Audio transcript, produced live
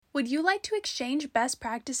Would you like to exchange best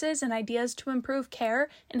practices and ideas to improve care,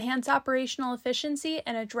 enhance operational efficiency,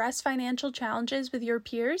 and address financial challenges with your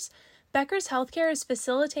peers? Becker's Healthcare is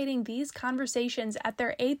facilitating these conversations at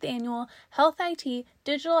their 8th annual Health IT,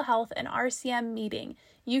 Digital Health, and RCM meeting.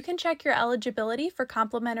 You can check your eligibility for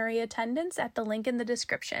complimentary attendance at the link in the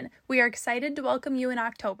description. We are excited to welcome you in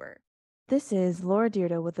October. This is Laura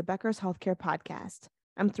Dyrda with the Becker's Healthcare Podcast.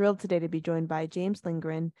 I'm thrilled today to be joined by James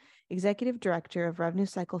Lindgren, Executive Director of Revenue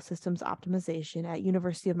Cycle Systems Optimization at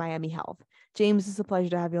University of Miami Health. James, it's a pleasure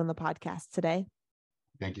to have you on the podcast today.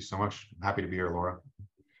 Thank you so much. I'm happy to be here, Laura.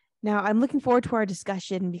 Now, I'm looking forward to our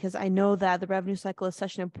discussion because I know that the revenue cycle is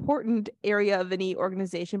such an important area of any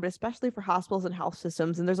organization, but especially for hospitals and health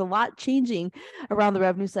systems. And there's a lot changing around the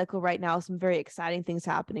revenue cycle right now, some very exciting things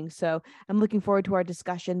happening. So I'm looking forward to our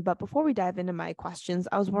discussion. But before we dive into my questions,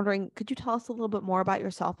 I was wondering, could you tell us a little bit more about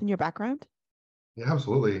yourself and your background? Yeah,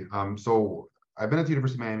 absolutely. So I've been at the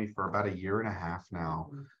University of Miami for about a year and a half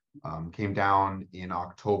now. Came down in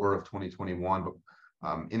October of 2021, but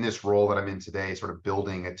in this role that I'm in today, sort of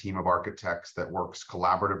building a team of architects that works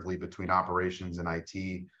collaboratively between operations and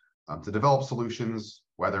IT to develop solutions,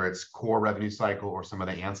 whether it's core revenue cycle or some of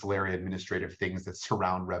the ancillary administrative things that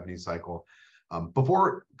surround revenue cycle.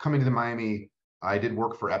 Before coming to the Miami, I did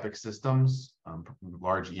work for Epic Systems,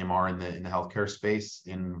 large EMR in the healthcare space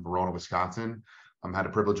in Verona, Wisconsin. Had a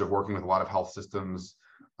privilege of working with a lot of health systems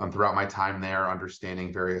throughout my time there,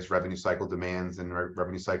 understanding various revenue cycle demands and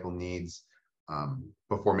revenue cycle needs.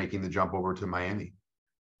 Before making the jump over to Miami.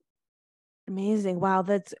 Amazing. Wow,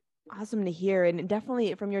 that's awesome to hear. And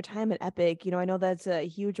definitely from your time at Epic, I know that's a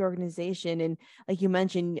huge organization. And like you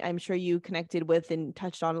mentioned, I'm sure you connected with and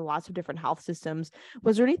touched on lots of different health systems.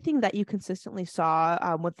 Was there anything that you consistently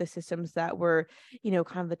saw with the systems that were,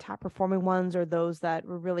 kind of the top performing ones, or those that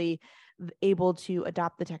were really able to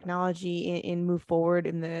adopt the technology and move forward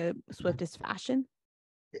in the swiftest fashion?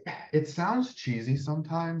 It sounds cheesy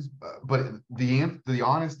sometimes, but the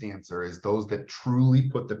honest answer is those that truly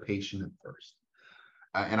put the patient at first.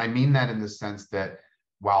 And I mean that in the sense that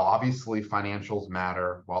while obviously financials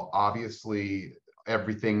matter, while obviously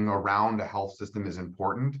everything around a health system is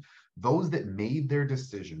important, those that made their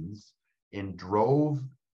decisions and drove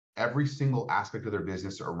every single aspect of their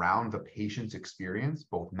business around the patient's experience,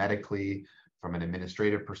 both medically, from an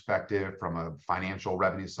administrative perspective, from a financial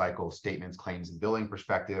revenue cycle, statements, claims, and billing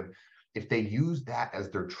perspective, if they use that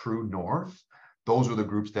as their true north, those are the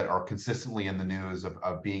groups that are consistently in the news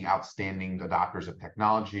of being outstanding adopters of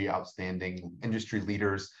technology, outstanding industry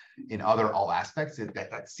leaders in all aspects.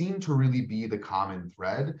 That seemed to really be the common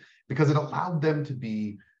thread, because it opened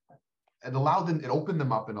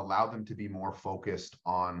them up and allowed them to be more focused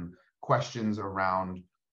on questions around,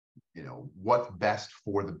 what's best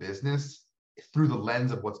for the business, through the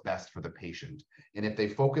lens of what's best for the patient. And if they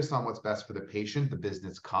focus on what's best for the patient, the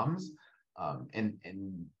business comes. And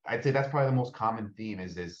I'd say that's probably the most common theme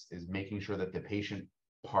is making sure that the patient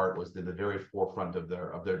part was in the very forefront of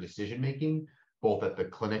their decision making, both at the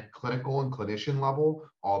clinical and clinician level,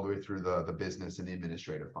 all the way through the business and the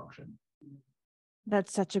administrative function.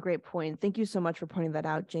 That's such a great point. Thank you so much for pointing that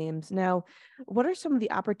out, James. Now, what are some of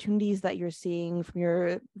the opportunities that you're seeing from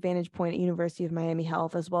your vantage point at University of Miami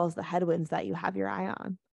Health, as well as the headwinds that you have your eye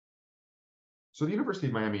on? So the University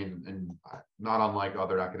of Miami, and not unlike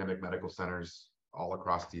other academic medical centers all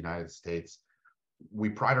across the United States, we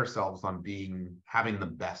pride ourselves on having the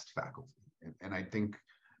best faculty. And I think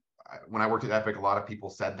when I worked at Epic, a lot of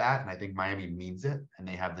people said that, and I think Miami means it, and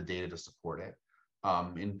they have the data to support it.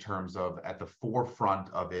 In terms of at the forefront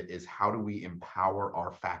of it is how do we empower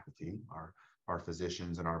our faculty, our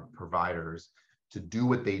physicians and our providers to do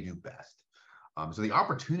what they do best. So the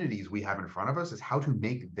opportunities we have in front of us is how to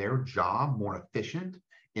make their job more efficient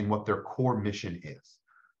in what their core mission is.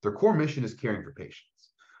 Their core mission is caring for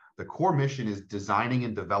patients. The core mission is designing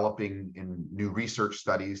and developing in new research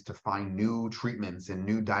studies to find new treatments and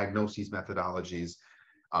new diagnoses methodologies.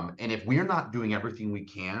 And if we're not doing everything we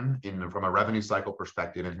can from a revenue cycle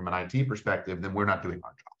perspective and from an IT perspective, then we're not doing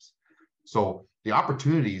our jobs. So the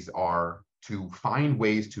opportunities are to find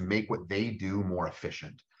ways to make what they do more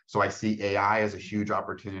efficient. So I see AI as a huge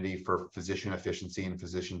opportunity for physician efficiency and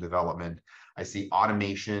physician development. I see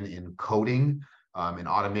automation in coding and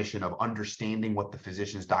automation of understanding what the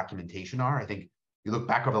physician's documentation are. I think you look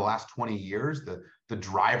back over the last 20 years, the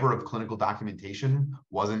driver of clinical documentation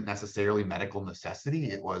wasn't necessarily medical necessity,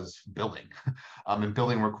 it was billing and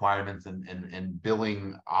billing requirements and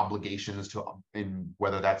billing obligations in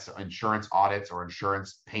whether that's insurance audits or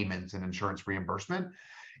insurance payments and insurance reimbursement.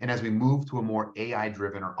 And as we move to a more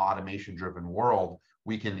AI-driven or automation-driven world,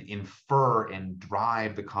 we can infer and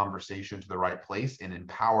drive the conversation to the right place and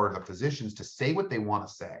empower the physicians to say what they want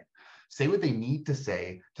to say what they need to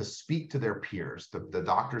say to speak to their peers, the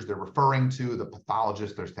doctors they're referring to, the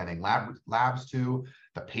pathologists they're sending labs to,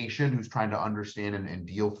 the patient who's trying to understand and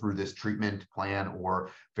deal through this treatment plan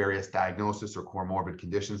or various diagnosis or comorbid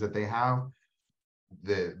conditions that they have.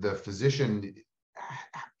 The physician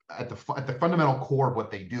at the fundamental core of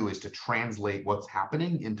what they do is to translate what's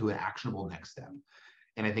happening into an actionable next step.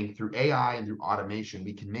 And I think through AI and through automation,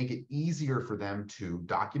 we can make it easier for them to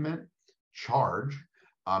document, charge,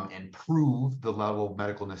 and prove the level of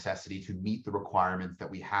medical necessity to meet the requirements that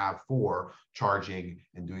we have for charging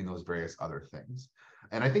and doing those various other things.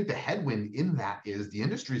 And I think the headwind in that is the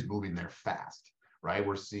industry is moving there fast, right?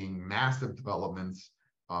 We're seeing massive developments,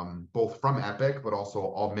 both from Epic, but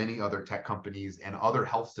also many other tech companies and other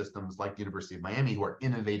health systems like the University of Miami who are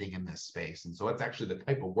innovating in this space. And so it's actually the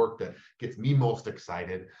type of work that gets me most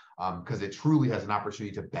excited because it truly has an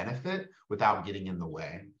opportunity to benefit without getting in the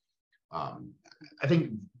way. I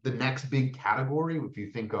think the next big category, if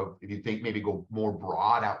you think maybe go more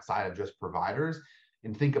broad outside of just providers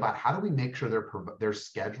and think about how do we make sure their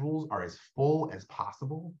schedules are as full as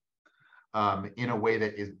possible in a way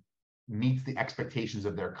that meets the expectations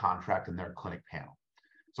of their contract and their clinic panel.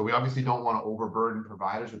 So we obviously don't want to overburden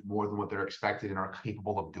providers with more than what they're expected and are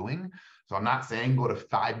capable of doing. So I'm not saying go to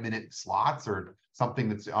 5-minute slots or something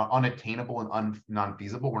that's unattainable and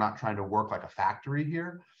non-feasible. We're not trying to work like a factory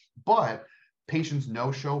here, but patients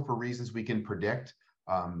no-show for reasons we can predict,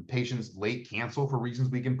 patients late cancel for reasons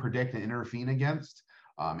we can predict and intervene against,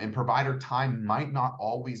 and provider time might not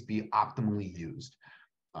always be optimally used.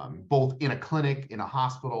 Both in a clinic, in a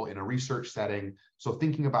hospital, in a research setting. So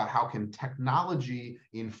thinking about how can technology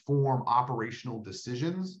inform operational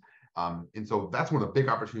decisions. And so that's one of the big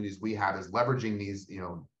opportunities we have is leveraging these,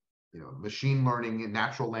 machine learning and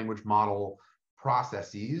natural language model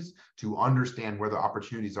processes to understand where the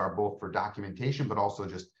opportunities are both for documentation, but also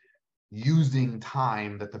just using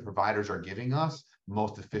time that the providers are giving us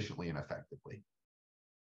most efficiently and effectively.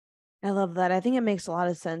 I love that. I think it makes a lot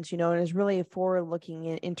of sense, and is really forward looking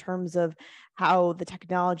in terms of how the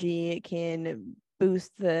technology can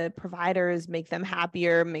boost the providers, make them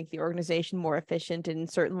happier, make the organization more efficient, and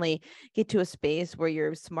certainly get to a space where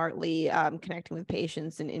you're smartly connecting with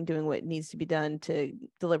patients and doing what needs to be done to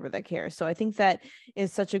deliver the care. So I think that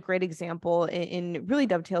is such a great example and really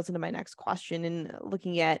dovetails into my next question. And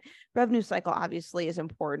looking at revenue cycle, obviously, is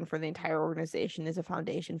important for the entire organization as a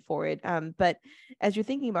foundation for it. But as you're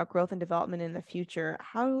thinking about growth and development in the future,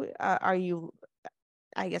 how are you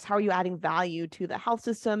adding value to the health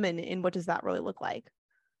system and what does that really look like?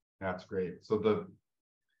 That's great. So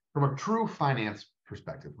from a true finance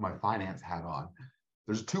perspective, my finance hat on,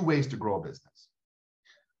 there's 2 ways to grow a business: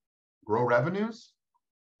 grow revenues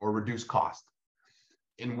or reduce cost.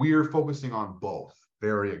 And we're focusing on both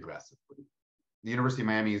very aggressively. The University of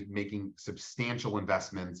Miami is making substantial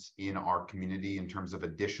investments in our community in terms of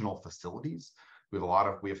additional facilities. We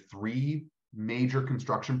have 3 major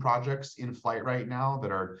construction projects in flight right now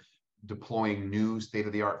that are deploying new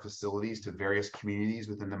state-of-the-art facilities to various communities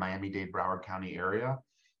within the Miami-Dade Broward County area.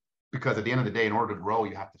 Because at the end of the day, in order to grow,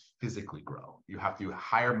 you have to physically grow. You have to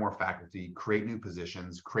hire more faculty, create new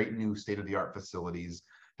positions, create new state-of-the-art facilities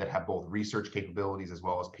that have both research capabilities as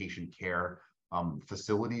well as patient care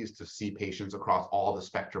facilities to see patients across all the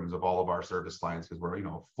spectrums of all of our service lines, because we're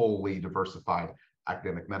a fully diversified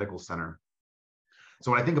academic medical center. So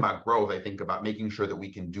when I think about growth, I think about making sure that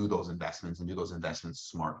we can do those investments and do those investments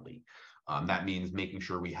smartly. That means making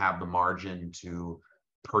sure we have the margin to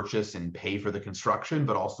purchase and pay for the construction,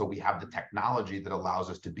 but also we have the technology that allows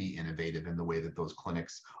us to be innovative in the way that those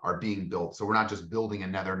clinics are being built. So we're not just building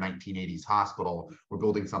another 1980s hospital, we're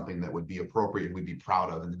building something that would be appropriate and we'd be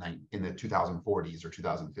proud of in the 2040s or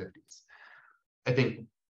 2050s. I think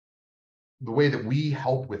the way that we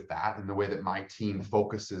help with that and the way that my team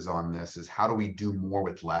focuses on this is how do we do more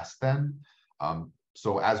with less then?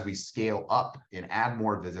 So as we scale up and add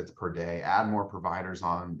more visits per day, add more providers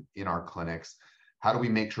in our clinics, how do we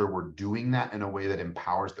make sure we're doing that in a way that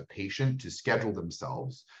empowers the patient to schedule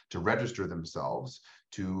themselves, to register themselves,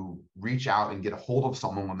 to reach out and get a hold of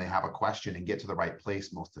someone when they have a question and get to the right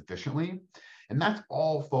place most efficiently? And that's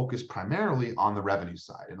all focused primarily on the revenue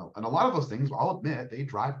side. And a lot of those things, I'll admit, they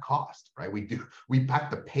drive cost, right? We have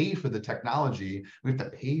to pay for the technology, we have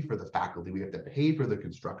to pay for the faculty, we have to pay for the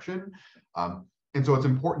construction. And so it's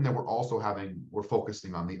important that we're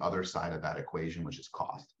focusing on the other side of that equation, which is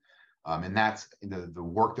cost. And that's the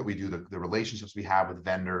work that we do, the relationships we have with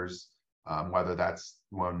vendors, whether that's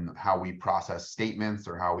how we process statements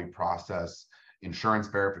or how we process insurance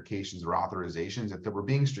verifications or authorizations, if we're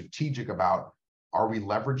being strategic about, are we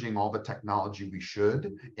leveraging all the technology we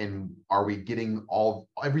should, and are we getting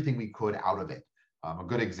everything we could out of it? A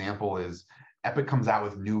good example is Epic comes out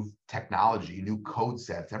with new technology, new code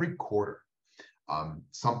sets every quarter.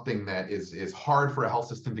 Something that is hard for a health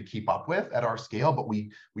system to keep up with at our scale, but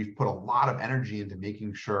we've put a lot of energy into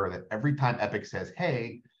making sure that every time Epic says,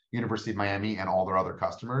 hey, University of Miami and all their other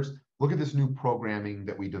customers, look at this new programming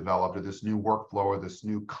that we developed, or this new workflow, or this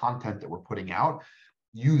new content that we're putting out,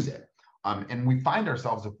 use it. And we find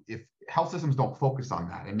ourselves, if health systems don't focus on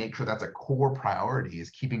that and make sure that's a core priority, is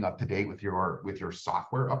keeping up to date with your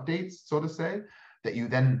software updates, so to say, that you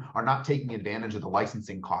then are not taking advantage of the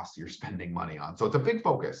licensing costs you're spending money on. So it's a big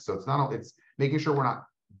focus. So it's making sure we're not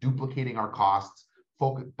duplicating our costs,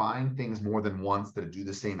 buying things more than once that do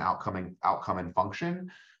the same outcome and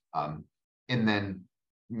function, and then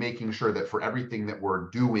making sure that for everything that we're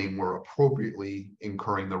doing, we're appropriately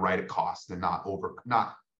incurring the right costs and not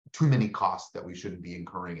too many costs that we shouldn't be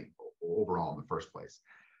incurring overall in the first place.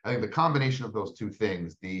 I think the combination of those two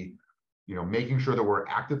things, making sure that we're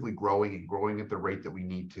actively growing and growing at the rate that we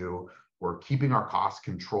need to, we're keeping our costs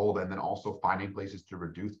controlled, and then also finding places to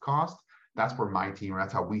reduce cost. That's where my team, or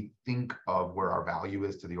that's how we think of where our value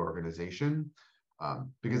is to the organization.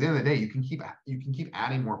 Because at the end of the day, you can keep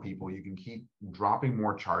adding more people, you can keep dropping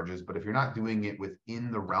more charges, but if you're not doing it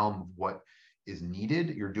within the realm of what is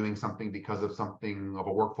needed, you're doing something because of something of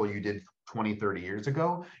a workflow you did 20, 30 years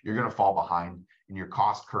ago, you're going to fall behind, and your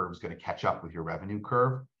cost curve is going to catch up with your revenue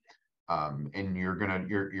curve. And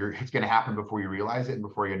it's going to happen before you realize it, and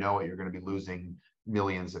before you know it, you're going to be losing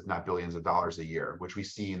millions, if not billions of dollars a year, which we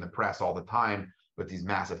see in the press all the time with these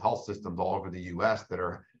massive health systems all over the US that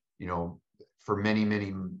are, for many,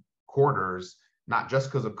 many quarters, not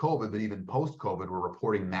just because of COVID, but even post-COVID, we're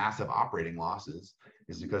reporting massive operating losses,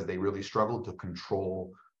 is because they really struggled to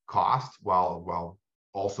control cost while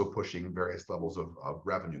also pushing various levels of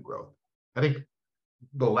revenue growth. I think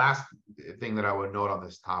the last thing that I would note on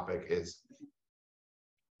this topic is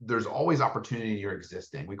there's always opportunity in your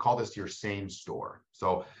existing. We call this your same store.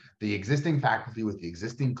 So the existing faculty with the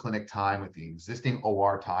existing clinic time, with the existing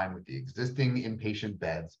OR time, with the existing inpatient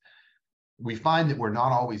beds, we find that we're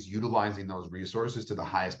not always utilizing those resources to the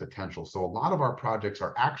highest potential. So a lot of our projects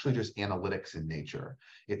are actually just analytics in nature.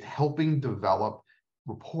 It's helping develop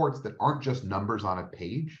reports that aren't just numbers on a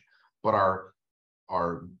page, but are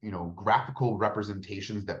graphical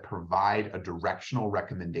representations that provide a directional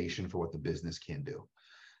recommendation for what the business can do.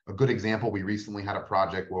 A good example, we recently had a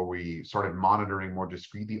project where we started monitoring more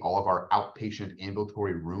discreetly all of our outpatient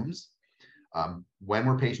ambulatory rooms. When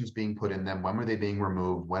were patients being put in them? When were they being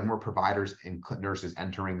removed? When were providers and nurses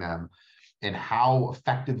entering them? And how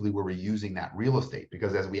effectively were we using that real estate?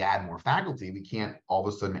 Because as we add more faculty, we can't all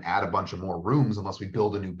of a sudden add a bunch of more rooms unless we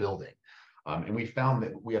build a new building. And we found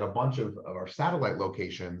that we had a bunch of our satellite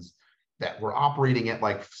locations that were operating at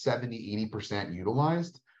like 70, 80%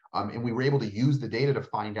 utilized. And we were able to use the data to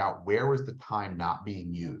find out where was the time not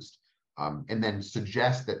being used. And then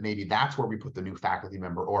suggest that maybe that's where we put the new faculty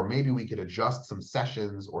member, or maybe we could adjust some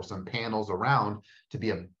sessions or some panels around to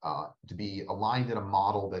be aligned in a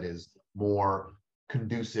model that is more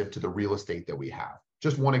conducive to the real estate that we have.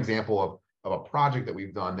 Just one example of a project that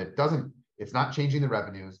we've done that it's not changing the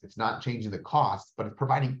revenues, it's not changing the costs, but it's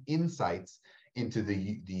providing insights into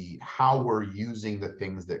the how we're using the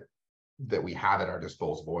things that we have at our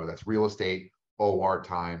disposal, whether that's real estate, OR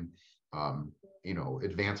time,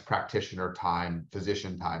 advanced practitioner time,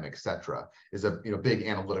 physician time, et cetera, is a big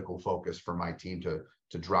analytical focus for my team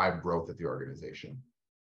to drive growth at the organization.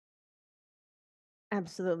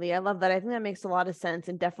 Absolutely. I love that. I think that makes a lot of sense,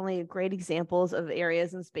 and definitely great examples of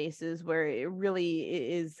areas and spaces where it really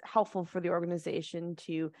is helpful for the organization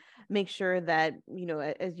to make sure that,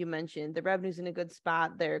 as you mentioned, the revenue's in a good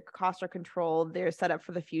spot, their costs are controlled, they're set up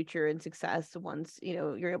for the future and success once,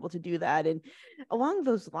 you're able to do that. And along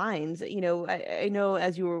those lines, I know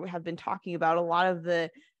as you have been talking about, a lot of the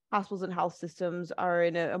hospitals and health systems are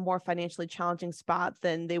in a more financially challenging spot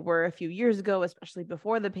than they were a few years ago, especially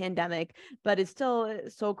before the pandemic, but it's still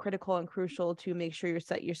so critical and crucial to make sure you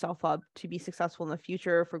set yourself up to be successful in the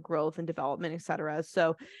future for growth and development, et cetera.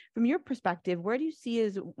 So from your perspective, where do you see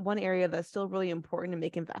as one area that's still really important to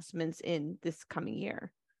make investments in this coming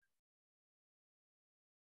year?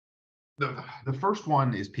 The first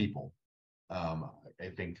one is people. I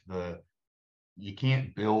think you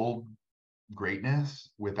can't build greatness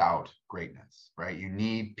without greatness, right? You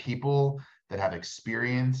need people that have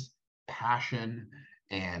experience, passion,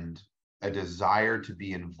 and a desire to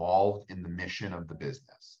be involved in the mission of the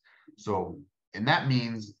business. So And that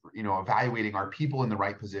means, evaluating, are people in the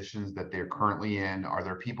right positions that they're currently in? Are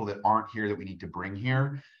there people that aren't here that we need to bring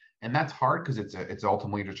here? And that's hard because it's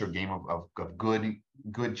ultimately just a game of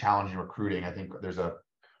good challenging recruiting. I think there's a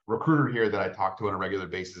recruiter here that I talk to on a regular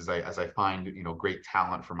basis as I find, great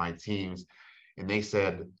talent for my teams. And they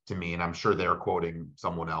said to me, and I'm sure they're quoting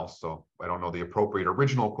someone else, so I don't know the appropriate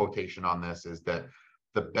original quotation on this, is that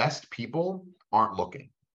the best people aren't looking.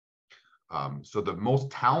 So the most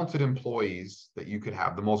talented employees that you could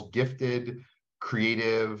have, the most gifted,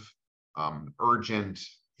 creative, urgent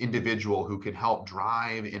individual who can help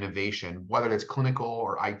drive innovation, whether it's clinical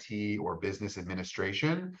or IT or business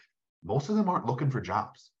administration, most of them aren't looking for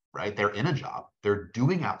jobs, right? They're in a job, they're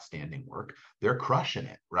doing outstanding work, they're crushing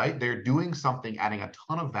it, right? They're doing something, adding a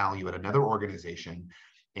ton of value at another organization.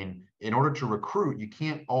 And in order to recruit, you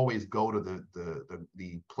can't always go to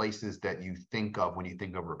the places that you think of when you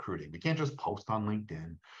think of recruiting. We can't just post on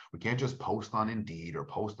LinkedIn. We can't just post on Indeed or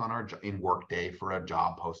post on in Workday for a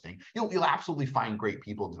job posting. You'll absolutely find great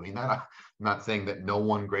people doing that. I'm not saying that no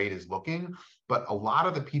one great is looking, but a lot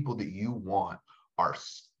of the people that you want are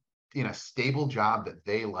in a stable job that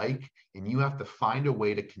they like, and you have to find a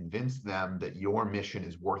way to convince them that your mission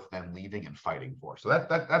is worth them leaving and fighting for. So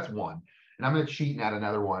that's one. And I'm going to cheat and add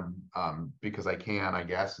another one because I can, I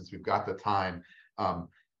guess, since we've got the time,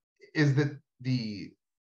 is that the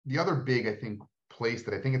other big, I think, place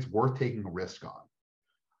that I think it's worth taking a risk on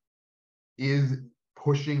is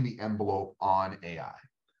pushing the envelope on AI,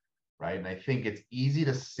 right? And I think it's easy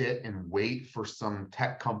to sit and wait for some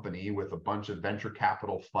tech company with a bunch of venture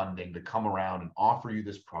capital funding to come around and offer you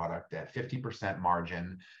this product at 50%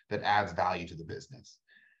 margin that adds value to the business.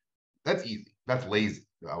 That's easy. That's lazy,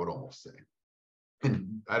 I would almost say.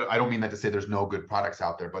 And I don't mean that to say there's no good products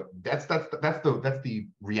out there, but that's the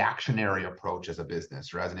reactionary approach as a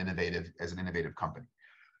business or as an innovative company.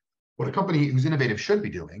 What a company who's innovative should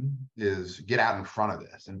be doing is get out in front of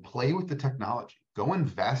this and play with the technology. Go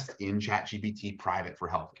invest in ChatGPT private for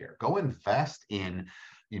healthcare. Go invest in,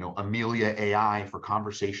 Amelia AI for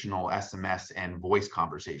conversational SMS and voice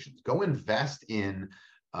conversations. Go invest in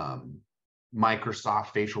Microsoft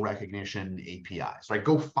facial recognition APIs, right?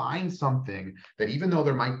 Go find something that, even though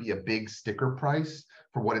there might be a big sticker price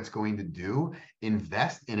for what it's going to do,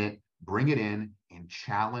 invest in it, bring it in, and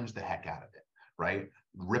challenge the heck out of it, right?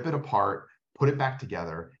 Rip it apart, put it back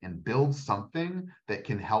together, and build something that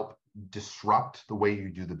can help disrupt the way you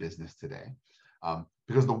do the business today.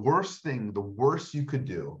 Because the worst you could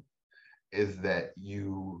do is that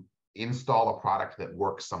you install a product that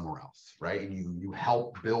works somewhere else, right? And you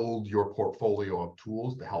help build your portfolio of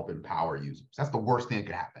tools to help empower users. That's the worst thing that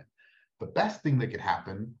could happen. The best thing that could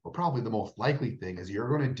happen, or probably the most likely thing, is you're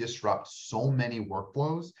going to disrupt so many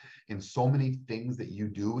workflows and so many things that you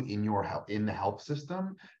do in the health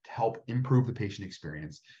system to help improve the patient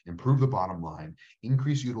experience, improve the bottom line,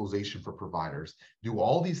 increase utilization for providers, do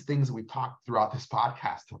all these things that we've talked throughout this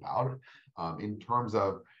podcast about in terms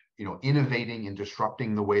of innovating and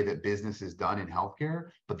disrupting the way that business is done in healthcare.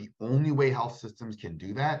 But the only way health systems can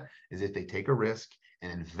do that is if they take a risk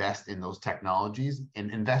and invest in those technologies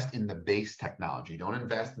and invest in the base technology. Don't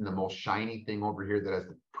invest in the most shiny thing over here that has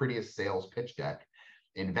the prettiest sales pitch deck.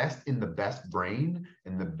 Invest in the best brain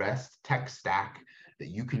and the best tech stack that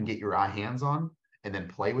you can get your hands on, and then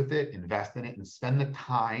play with it, invest in it, and spend the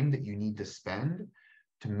time that you need to spend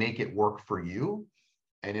to make it work for you,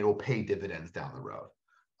 and it'll pay dividends down the road.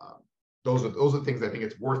 Those are things I think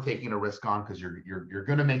it's worth taking a risk on, because you're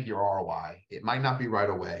going to make your ROI. It might not be right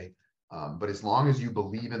away, but as long as you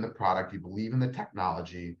believe in the product, you believe in the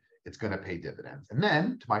technology, it's going to pay dividends. And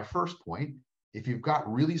then, to my first point, if you've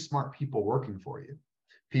got really smart people working for you,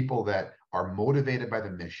 people that are motivated by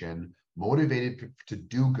the mission, motivated to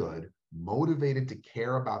do good, motivated to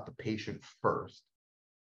care about the patient first,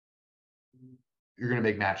 you're going to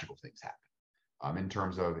make magical things happen. In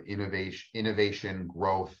terms of innovation,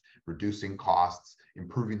 growth, reducing costs,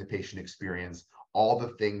 improving the patient experience, all the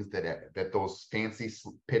things that those fancy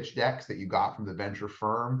pitch decks that you got from the venture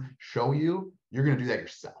firm show you, you're going to do that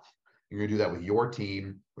yourself. You're going to do that with your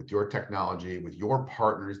team, with your technology, with your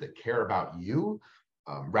partners that care about you,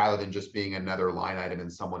 rather than just being another line item in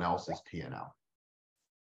someone else's P&L.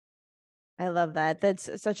 I love that. That's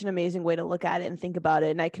such an amazing way to look at it and think about it.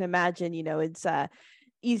 And I can imagine, it's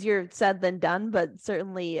easier said than done, but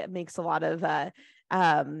certainly it makes a lot of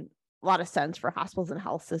sense for hospitals and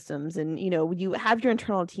health systems. And when you have your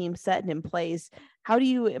internal team set and in place, how do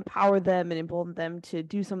you empower them and embolden them to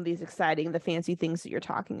do some of these exciting, the fancy things that you're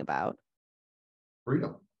talking about?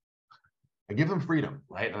 Freedom. I give them freedom,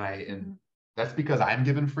 right? And That's because I'm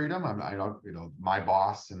given freedom. I don't, my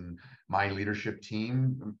boss and my leadership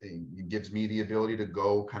team, it gives me the ability to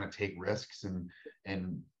go kind of take risks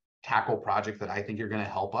and tackle projects that I think are going to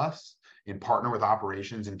help us, and partner with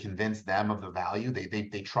operations and convince them of the value.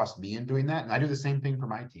 They trust me in doing that, and I do the same thing for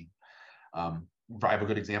my team. I have a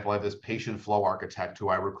good example. I have this patient flow architect who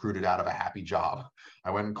I recruited out of a happy job.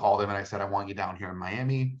 I went and called him and I said, I want you down here in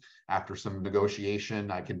Miami. After some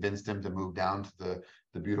negotiation, I convinced him to move down to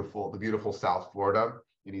the beautiful South Florida.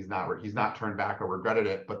 And he's not turned back or regretted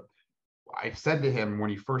it. But I said to him when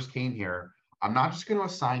he first came here, I'm not just going to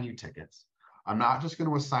assign you tickets. I'm not just going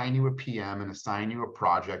to assign you a PM and assign you a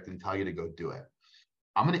project and tell you to go do it.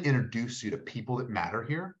 I'm going to introduce you to people that matter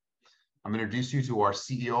here. I'm going to introduce you to our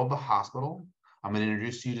CEO of the hospital. I'm going to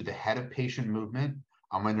introduce you to the head of patient movement.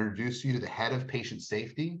 I'm going to introduce you to the head of patient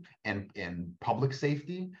safety and public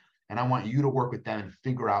safety. And I want you to work with them and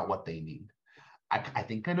figure out what they need. I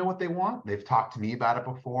think I know what they want. They've talked to me about it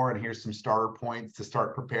before, and here's some starter points to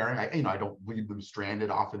start preparing. I don't leave them stranded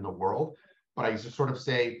off in the world, but I just sort of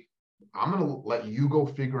say, I'm going to let you go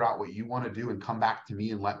figure out what you want to do and come back to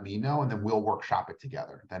me and let me know, and then we'll workshop it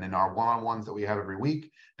together. Then in our one-on-ones that we have every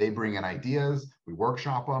week, they bring in ideas, we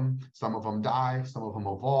workshop them. Some of them die, some of them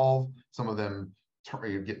evolve, some of them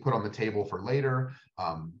get put on the table for later.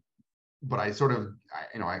 But I sort of,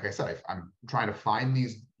 like I said, I'm trying to find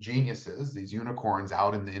these geniuses, these unicorns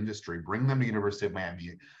out in the industry, bring them to University of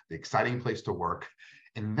Miami, the exciting place to work,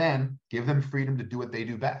 and then give them freedom to do what they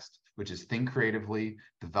do best, which is think creatively,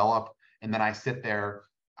 develop. And then I sit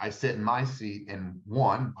in my seat and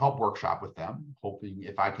help workshop with them, hoping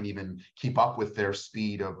if I can even keep up with their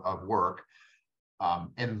speed of work.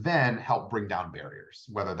 And then help bring down barriers,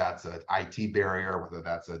 whether that's an IT barrier, whether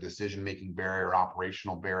that's a decision-making barrier,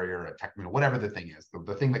 operational barrier, a technical, whatever the thing is,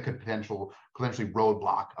 the thing that could potentially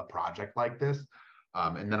roadblock a project like this.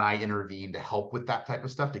 And then I intervene to help with that type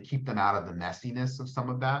of stuff, to keep them out of the messiness of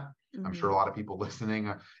some of that. Mm-hmm. I'm sure a lot of people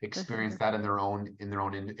listening experience that in their own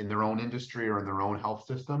industry or in their own health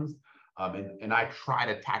systems. And I try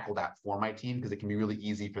to tackle that for my team, because it can be really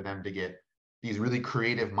easy for them to get these really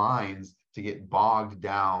creative minds to get bogged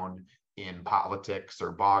down in politics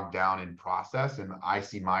or bogged down in process. And I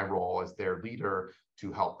see my role as their leader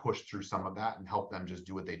to help push through some of that and help them just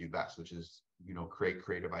do what they do best, which is, create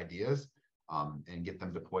creative ideas and get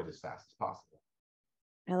them deployed as fast as possible.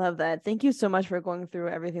 I love that. Thank you so much for going through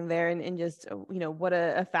everything there, and just, what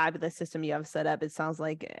a fabulous system you have set up. It sounds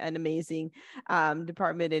like an amazing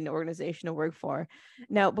department and organization to work for.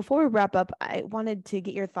 Now, before we wrap up, I wanted to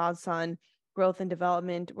get your thoughts on growth and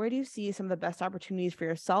development. Where do you see some of the best opportunities for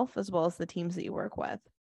yourself as well as the teams that you work with?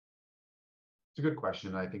 It's a good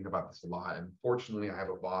question. I think about this a lot. And fortunately, I have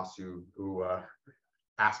a boss who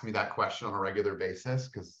asks me that question on a regular basis,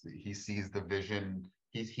 because he sees the vision.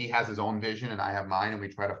 He has his own vision and I have mine, and we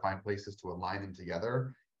try to find places to align them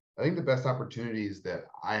together. I think the best opportunities that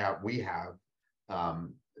we have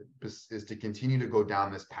is to continue to go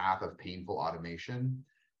down this path of painful automation.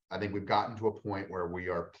 I think we've gotten to a point where we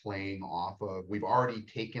are playing off of, we've already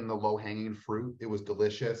taken the low-hanging fruit. It was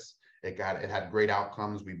delicious. It had great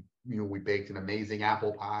outcomes. We baked an amazing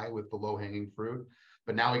apple pie with the low-hanging fruit.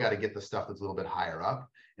 But now we got to get the stuff that's a little bit higher up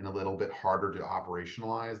and a little bit harder to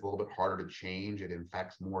operationalize, a little bit harder to change. It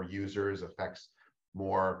affects more users, affects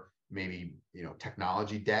more maybe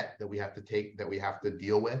technology debt that we have to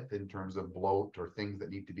deal with in terms of bloat or things that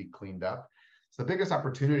need to be cleaned up. So the biggest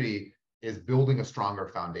opportunity is building a stronger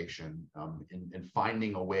foundation and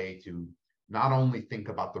finding a way to not only think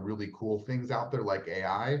about the really cool things out there like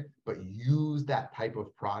AI, but use that type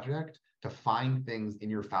of project to find things in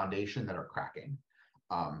your foundation that are cracking.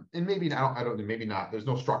 And maybe maybe not. There's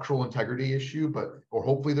no structural integrity issue, or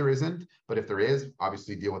hopefully there isn't. But if there is,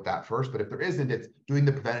 obviously deal with that first. But if there isn't, it's doing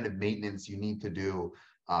the preventative maintenance you need to do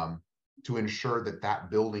to ensure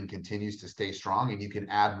that building continues to stay strong, and you can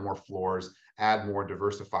add more floors, add more,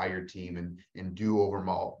 diversify your team, and do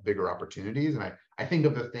overall bigger opportunities. And I think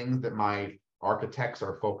of the things that my architects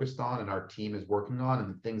are focused on and our team is working on,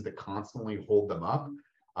 and the things that constantly hold them up.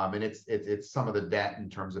 And it's some of the debt in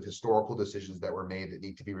terms of historical decisions that were made that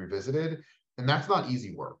need to be revisited. And that's not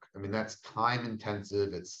easy work. I mean, that's time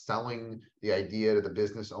intensive. It's selling the idea to the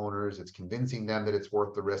business owners. It's convincing them that it's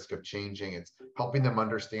worth the risk of changing. It's helping them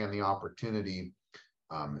understand the opportunity.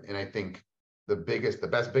 And I think the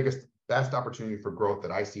best opportunity for growth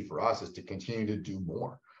that I see for us is to continue to do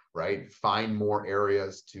more, right? Find more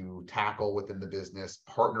areas to tackle within the business,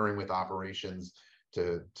 partnering with operations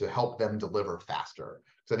to help them deliver faster.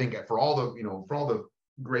 So I think for all the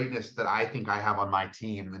greatness that I think I have on my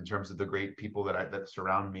team in terms of the great people that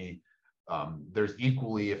surround me, there's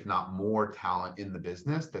equally, if not more, talent in the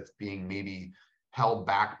business that's being maybe held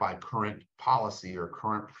back by current policy or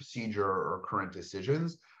current procedure or current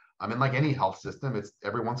decisions. I mean, like any health system, it's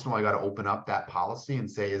every once in a while you got to open up that policy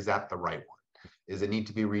and say, is that the right one? Is it need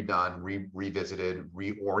to be redone, revisited,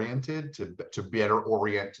 reoriented to better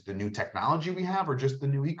orient to the new technology we have, or just the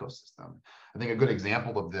new ecosystem? I think a good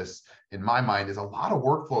example of this in my mind is a lot of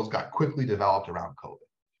workflows got quickly developed around COVID.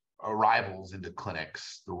 Arrivals into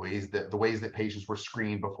clinics, the ways that patients were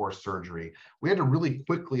screened before surgery. We had to really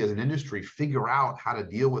quickly as an industry figure out how to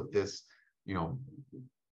deal with this,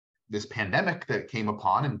 this pandemic that came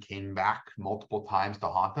upon and came back multiple times to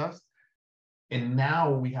haunt us. And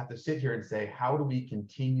now we have to sit here and say, how do we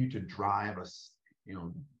continue to drive us,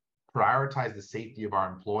 prioritize the safety of our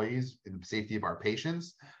employees and the safety of our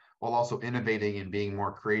patients, while also innovating and being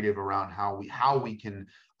more creative around how we can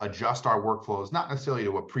adjust our workflows, not necessarily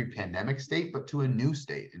to a pre-pandemic state, but to a new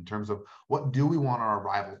state in terms of what do we want our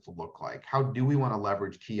arrivals to look like? How do we want to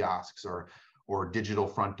leverage kiosks or digital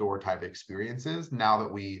front door type experiences now that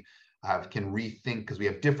we can rethink, because we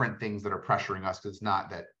have different things that are pressuring us, because it's not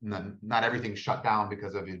that not everything's shut down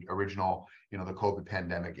because of the original, the COVID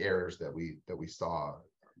pandemic errors that we saw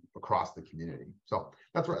across the community. So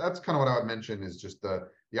that's kind of what I would mention is just the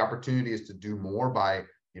opportunity is to do more by,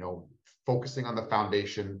 focusing on the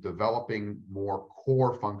foundation, developing more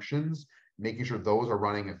core functions, making sure those are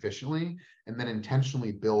running efficiently, and then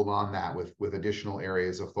intentionally build on that with additional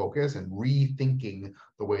areas of focus and rethinking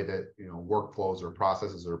the way that, workflows or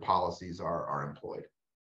processes or policies are employed.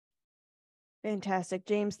 Fantastic.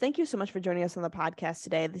 James, thank you so much for joining us on the podcast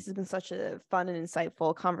today. This has been such a fun and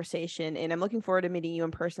insightful conversation, and I'm looking forward to meeting you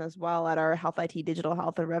in person as well at our Health IT Digital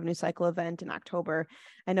Health and Revenue Cycle event in October.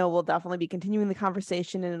 I know we'll definitely be continuing the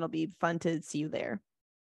conversation, and it'll be fun to see you there.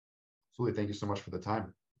 Absolutely. Thank you so much for the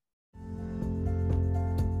time.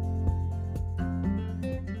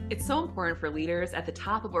 It's so important for leaders at the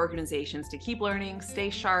top of organizations to keep learning,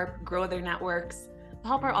 stay sharp, grow their networks. To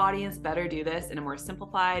help our audience better do this in a more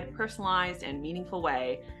simplified, personalized, and meaningful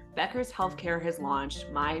way, Becker's Healthcare has launched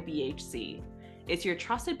MyBHC. It's your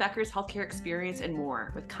trusted Becker's Healthcare experience and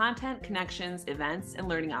more, with content, connections, events, and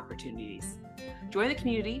learning opportunities. Join the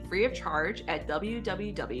community free of charge at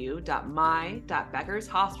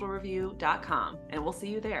www.my.beckershospitalreview.com, and we'll see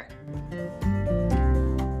you there.